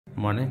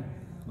Morning.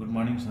 Good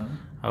morning, sir.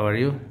 How are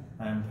you?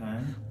 I am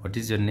fine. What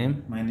is your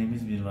name? My name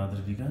is Bir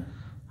Bahadur BK.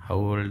 How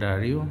old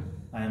are you?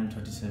 I am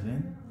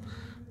 37.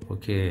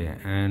 Okay.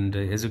 And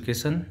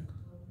education?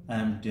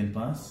 I am 10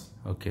 pass.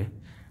 Okay.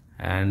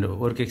 And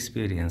work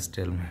experience,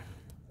 tell me.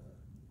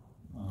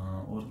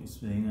 Work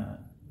experience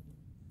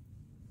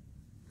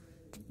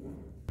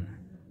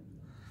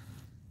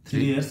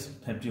 3 years,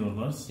 50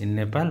 workers. In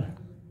Nepal?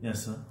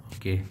 Yes, sir.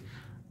 Okay.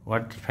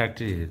 What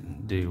factory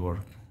do you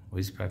work?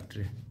 Which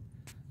factory?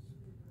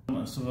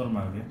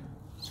 Supermarket.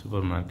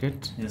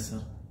 Supermarket? Yes,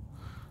 sir.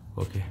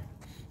 Okay.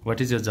 What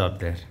is your job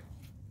there?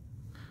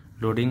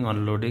 Loading,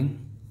 unloading?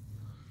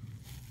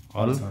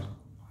 All? Sir.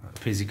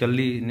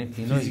 Physically,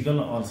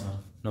 Physical, all, sir.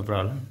 No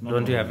problem. No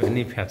Don't you problem. have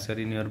any fracture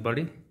in your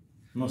body?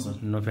 No, sir.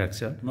 No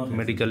fracture? No fracture.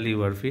 Medically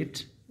you are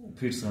fit?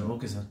 Fit, sir.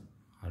 Okay, sir.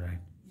 Alright.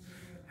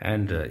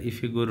 And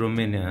if you go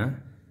Romania,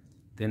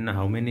 then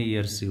how many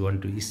years you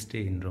want to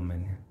stay in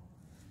Romania?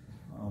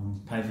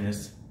 5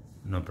 years.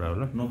 No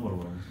problem. No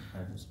problem.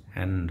 5 years.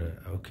 And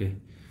okay,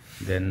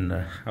 then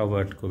how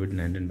about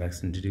COVID-19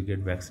 vaccine? Did you get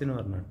vaccine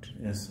or not?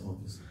 Yes,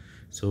 okay, sir.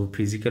 So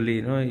physically,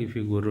 if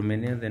you go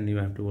Romania, then you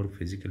have to work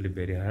physically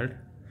very hard,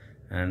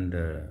 and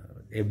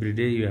every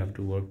day you have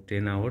to work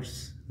 10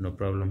 hours. No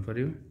problem for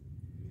you.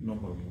 No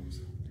problem,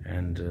 sir.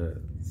 And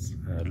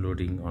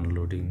loading,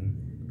 unloading.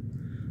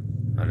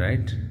 All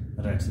right.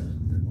 Right, sir.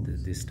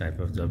 This type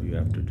of job you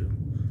have to do.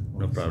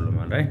 No problem.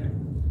 All right.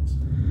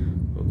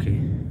 Okay.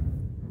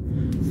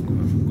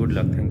 Good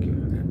luck. Thank you.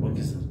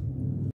 Okay, sir.